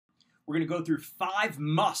We're going to go through 5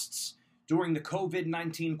 musts during the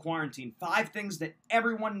COVID-19 quarantine. 5 things that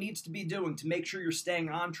everyone needs to be doing to make sure you're staying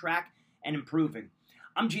on track and improving.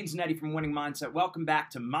 I'm Gene Zanetti from Winning Mindset. Welcome back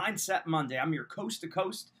to Mindset Monday. I'm your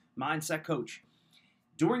coast-to-coast mindset coach.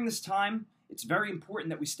 During this time, it's very important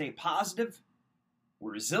that we stay positive,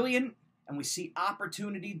 we're resilient, and we see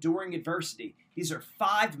opportunity during adversity. These are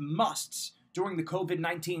 5 musts during the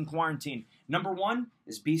COVID-19 quarantine. Number 1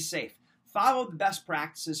 is be safe. Follow the best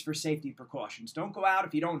practices for safety precautions. Don't go out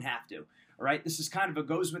if you don't have to. All right, this is kind of a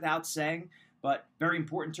goes without saying, but very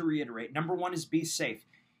important to reiterate. Number 1 is be safe.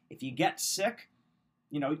 If you get sick,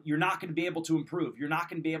 you're not going to be able to improve. You're not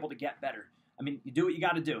going to be able to get better. I mean, you do what you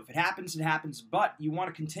got to do. If it happens, it happens. But you want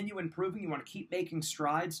to continue improving. You want to keep making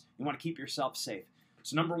strides. You want to keep yourself safe.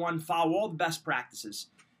 So number 1, follow all the best practices.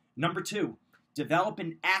 Number 2, develop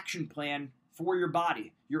an action plan for your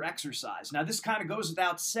body, your exercise. Now, this kind of goes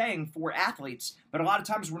without saying for athletes, but a lot of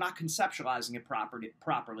times we're not conceptualizing it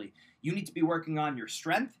properly. You need to be working on your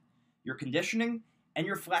strength, your conditioning, and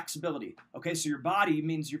your flexibility. Okay, so your body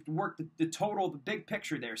means you have to work the big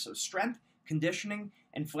picture there. So strength, conditioning,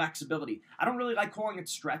 and flexibility. I don't really like calling it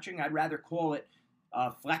stretching. I'd rather call it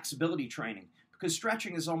flexibility training, because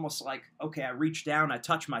stretching is almost like, okay, I reach down, I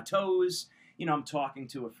touch my toes, I'm talking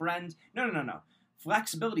to a friend. No.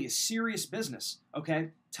 Flexibility is serious business,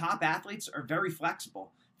 okay? Top athletes are very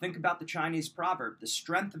flexible. Think about the Chinese proverb, the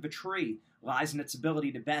strength of a tree lies in its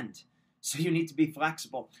ability to bend. So you need to be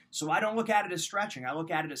flexible. So I don't look at it as stretching. I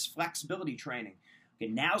look at it as flexibility training.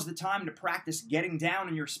 Okay, now's the time to practice getting down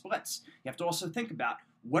in your splits. You have to also think about,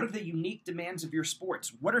 what are the unique demands of your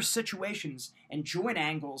sports? What are situations and joint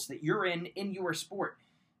angles that you're in your sport?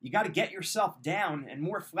 You got to get yourself down and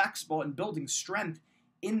more flexible and building strength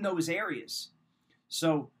in those areas.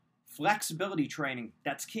 So flexibility training,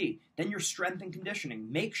 that's key. Then your strength and conditioning.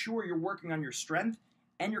 Make sure you're working on your strength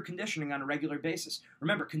and your conditioning on a regular basis.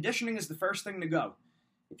 Remember, conditioning is the first thing to go.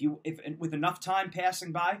 If with enough time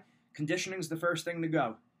passing by, conditioning is the first thing to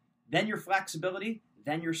go. Then your flexibility,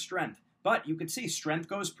 then your strength. But you can see strength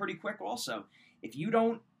goes pretty quick also. If you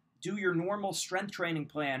don't do your normal strength training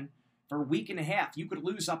plan for a week and a half, you could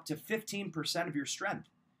lose up to 15% of your strength.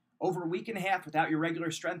 Over a week and a half without your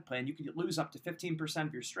regular strength plan, you could lose up to 15%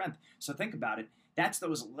 of your strength. So think about it. That's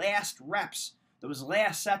those last reps, those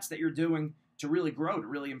last sets that you're doing to really grow, to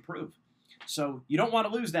really improve. So you don't want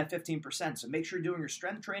to lose that 15%. So make sure you're doing your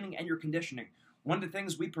strength training and your conditioning. One of the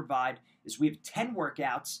things we provide is we have 10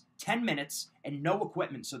 workouts, 10 minutes, and no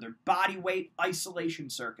equipment. So they're body weight isolation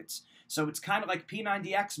circuits. So it's kind of like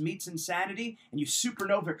P90X meets Insanity, and you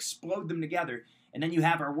supernova explode them together, and then you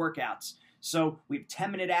have our workouts. So we have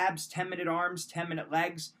 10-minute abs, 10-minute arms, 10-minute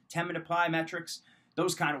legs, 10-minute plyometrics,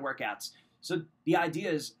 those kind of workouts. So the idea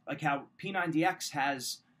is like how P90X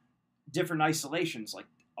has different isolations, like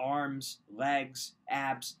arms, legs,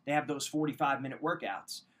 abs. They have those 45-minute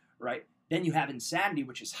workouts, right? Then you have Insanity,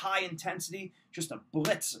 which is high intensity, just a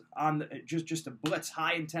blitz just a blitz,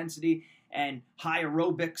 high intensity and high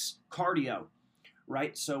aerobics cardio,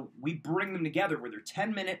 right? So we bring them together where they're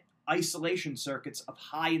 10-minute isolation circuits of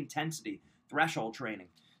high intensity threshold training.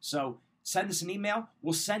 So send us an email.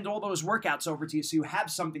 We'll send all those workouts over to you so you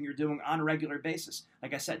have something you're doing on a regular basis.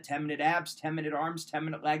 Like I said, 10-minute abs, 10-minute arms,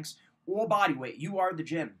 10-minute legs, all body weight. You are the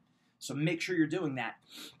gym. So make sure you're doing that.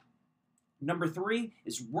 Number 3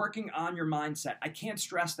 is working on your mindset. I can't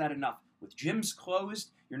stress that enough. With gyms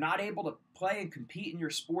closed, you're not able to play and compete in your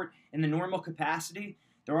sport in the normal capacity.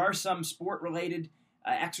 There are some sport-related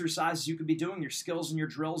exercises you could be doing, your skills and your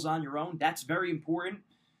drills on your own. That's very important.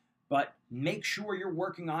 But make sure you're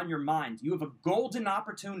working on your mind. You have a golden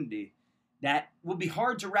opportunity that will be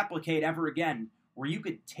hard to replicate ever again, where you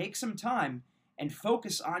could take some time and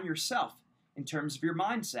focus on yourself in terms of your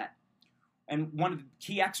mindset. And one of the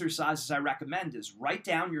key exercises I recommend is write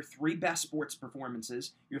down your 3 best sports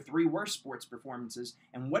performances, your 3 worst sports performances,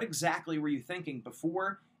 and what exactly were you thinking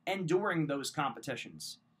before and during those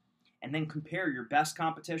competitions. And then compare your best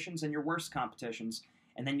competitions and your worst competitions,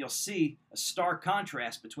 and then you'll see a stark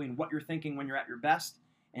contrast between what you're thinking when you're at your best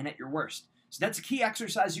and at your worst. So that's a key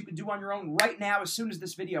exercise you can do on your own right now as soon as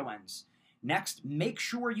this video ends. Next, make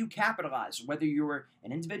sure you capitalize, whether you're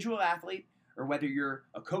an individual athlete or whether you're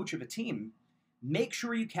a coach of a team. Make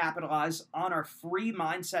sure you capitalize on our free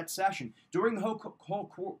mindset session. During the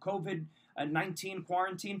whole COVID-19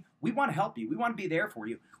 quarantine, we want to help you. We want to be there for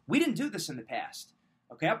you. We didn't do this in the past.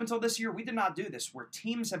 Okay, up until this year, we did not do this, where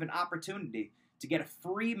teams have an opportunity to get a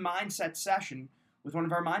free mindset session with one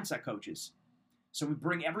of our mindset coaches. So we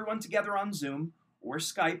bring everyone together on Zoom or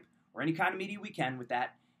Skype or any kind of media we can with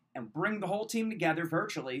that, and bring the whole team together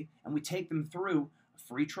virtually, and we take them through a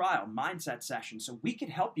free trial mindset session so we can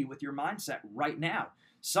help you with your mindset right now.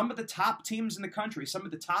 Some of the top teams in the country, some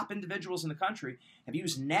of the top individuals in the country have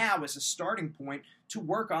used now as a starting point to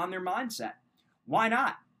work on their mindset. Why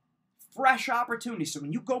not? Fresh opportunity. So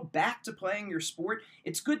when you go back to playing your sport,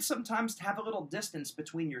 it's good sometimes to have a little distance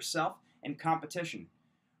between yourself and competition,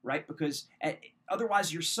 right? Because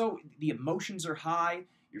otherwise the emotions are high,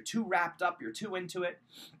 you're too wrapped up, you're too into it.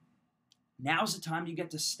 Now's the time you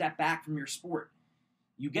get to step back from your sport.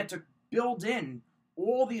 You get to build in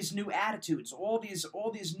all these new attitudes, all these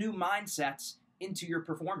new mindsets into your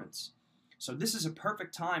performance. So this is a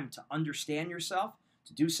perfect time to understand yourself,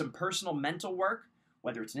 to do some personal mental work,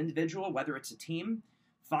 whether it's an individual, whether it's a team.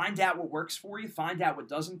 Find out what works for you, find out what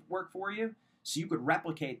doesn't work for you, so you could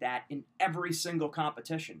replicate that in every single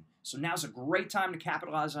competition. So now's a great time to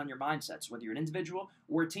capitalize on your mindsets, whether you're an individual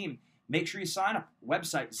or a team. Make sure you sign up.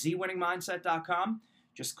 Website, zwinningsmindset.com.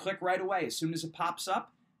 Just click right away. As soon as it pops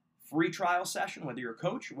up, free trial session, whether you're a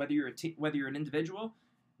coach, whether you're an individual,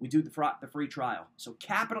 we do the free trial. So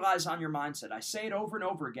capitalize on your mindset. I say it over and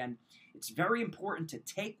over again. It's very important to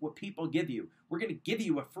take what people give you. We're going to give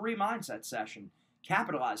you a free mindset session.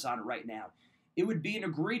 Capitalize on it right now. It would be an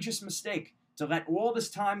egregious mistake to let all this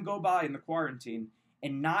time go by in the quarantine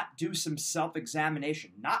and not do some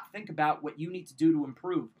self-examination, not think about what you need to do to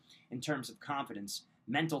improve in terms of confidence,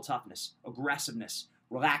 mental toughness, aggressiveness,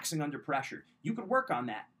 relaxing under pressure. You could work on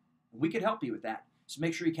that. We could help you with that. So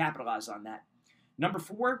make sure you capitalize on that. Number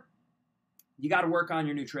 4, you got to work on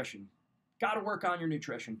your nutrition. Got to work on your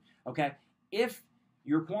nutrition, okay? If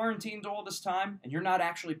you're quarantined all this time and you're not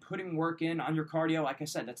actually putting work in on your cardio, like I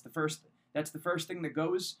said, that's the first thing that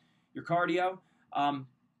goes, your cardio.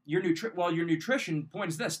 Your nutrition, point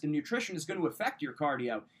is this, the nutrition is going to affect your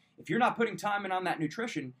cardio. If you're not putting time in on that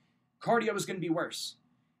nutrition, cardio is going to be worse.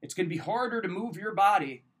 It's going to be harder to move your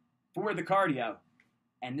body for the cardio.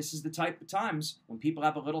 And this is the type of times when people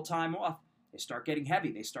have a little time off, they start getting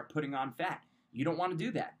heavy, they start putting on fat. You don't want to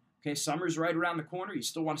do that. Okay, summer's right around the corner. You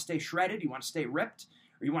still want to stay shredded, you want to stay ripped,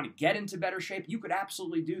 or you want to get into better shape. You could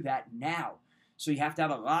absolutely do that now. So you have to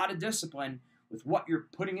have a lot of discipline with what you're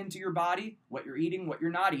putting into your body, what you're eating, what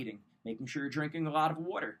you're not eating, making sure you're drinking a lot of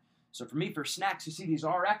water. So for me, for snacks, you see these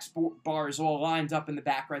RX bars all lined up in the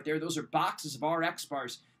back right there. Those are boxes of RX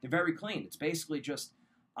bars. They're very clean. It's basically just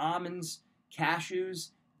almonds,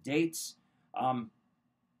 cashews, dates,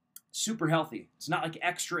 super healthy. It's not like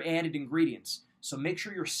extra added ingredients. So make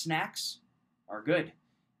sure your snacks are good.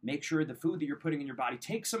 Make sure the food that you're putting in your body,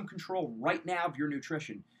 take some control right now of your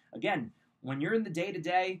nutrition. Again, when you're in the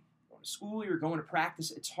day-to-day, going to school, you're going to practice,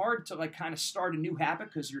 it's hard to kind of start a new habit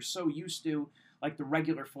because you're so used to the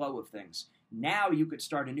regular flow of things. Now you could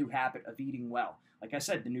start a new habit of eating well. Like I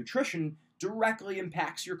said, the nutrition directly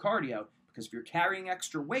impacts your cardio because if you're carrying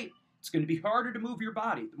extra weight, it's going to be harder to move your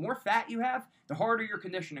body. The more fat you have, the harder your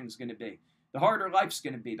conditioning is going to be. The harder life's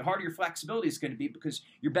going to be. The harder your flexibility is going to be because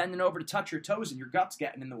you're bending over to touch your toes and your gut's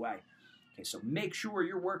getting in the way. Okay, so make sure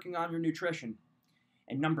you're working on your nutrition.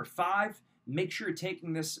 And number 5, make sure you're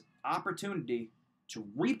taking this opportunity to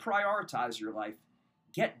reprioritize your life.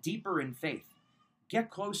 Get deeper in faith. Get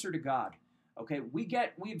closer to God. Okay, we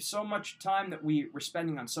have so much time that we're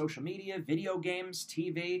spending on social media, video games,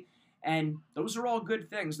 TV, and those are all good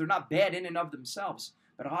things. They're not bad in and of themselves.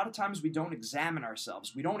 But a lot of times we don't examine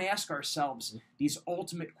ourselves. We don't ask ourselves these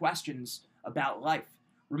ultimate questions about life.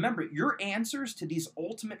 Remember, your answers to these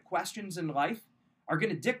ultimate questions in life are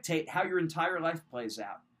going to dictate how your entire life plays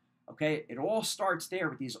out. Okay? It all starts there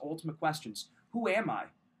with these ultimate questions. Who am I?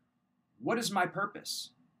 What is my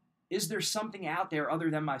purpose? Is there something out there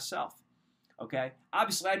other than myself? Okay?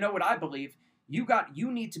 Obviously, I know what I believe. You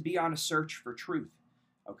need to be on a search for truth.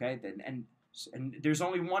 Okay? And there's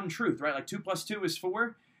only one truth, right? Like 2 + 2 is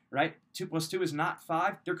 4, right? 2 + 2 is not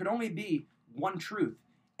 5. There could only be one truth,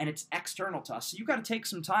 and it's external to us. So you got to take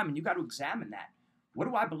some time and you got to examine that. What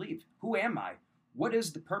do I believe? Who am I? What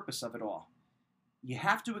is the purpose of it all? You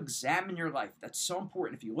have to examine your life. That's so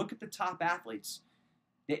important. If you look at the top athletes,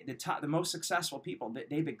 the most successful people,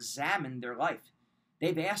 they've examined their life.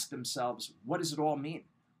 They've asked themselves, what does it all mean?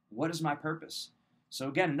 What is my purpose? So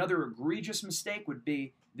again, another egregious mistake would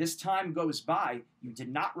be this time goes by, you did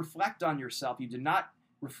not reflect on yourself, you did not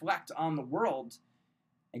reflect on the world,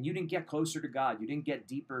 and you didn't get closer to God. You didn't get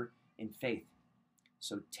deeper in faith.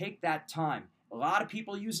 So take that time. A lot of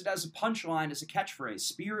people use it as a punchline, as a catchphrase,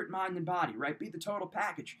 spirit, mind, and body, right? Be the total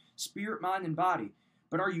package, spirit, mind, and body.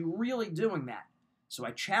 But are you really doing that? So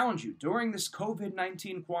I challenge you, during this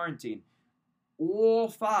COVID-19 quarantine, all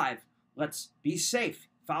 5, let's be safe,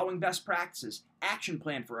 following best practices, action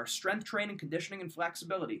plan for our strength training, conditioning, and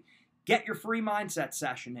flexibility. Get your free mindset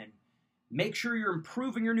session in. Make sure you're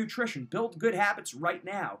improving your nutrition. Build good habits right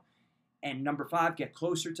now. And number 5, get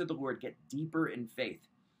closer to the Lord. Get deeper in faith.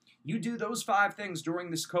 You do those 5 things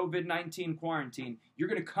during this COVID-19 quarantine, you're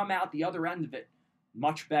going to come out the other end of it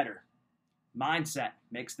much better. Mindset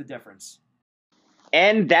makes the difference.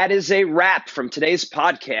 And that is a wrap from today's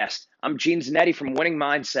podcast. I'm Gene Zanetti from Winning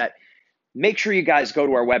Mindset. Make sure you guys go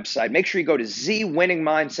to our website. Make sure you go to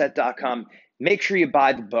zwinningmindset.com. Make sure you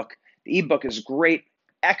buy the book. The ebook is great,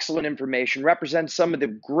 excellent information, represents some of the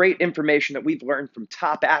great information that we've learned from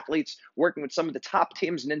top athletes, working with some of the top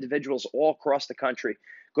teams and individuals all across the country.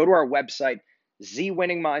 Go to our website,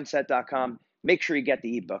 zwinningmindset.com. Make sure you get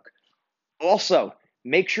the ebook. Also,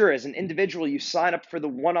 make sure as an individual you sign up for the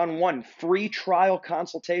one-on-one free trial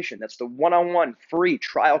consultation. That's the one-on-one free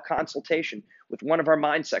trial consultation with one of our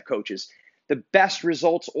mindset coaches. The best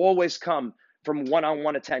results always come from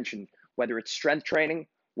one-on-one attention, whether it's strength training,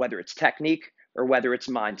 whether it's technique, or whether it's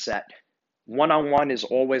mindset. One-on-one is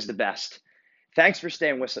always the best. Thanks for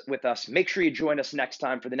staying with us. Make sure you join us next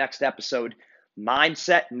time for the next episode.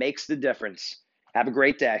 Mindset makes the difference. Have a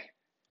great day.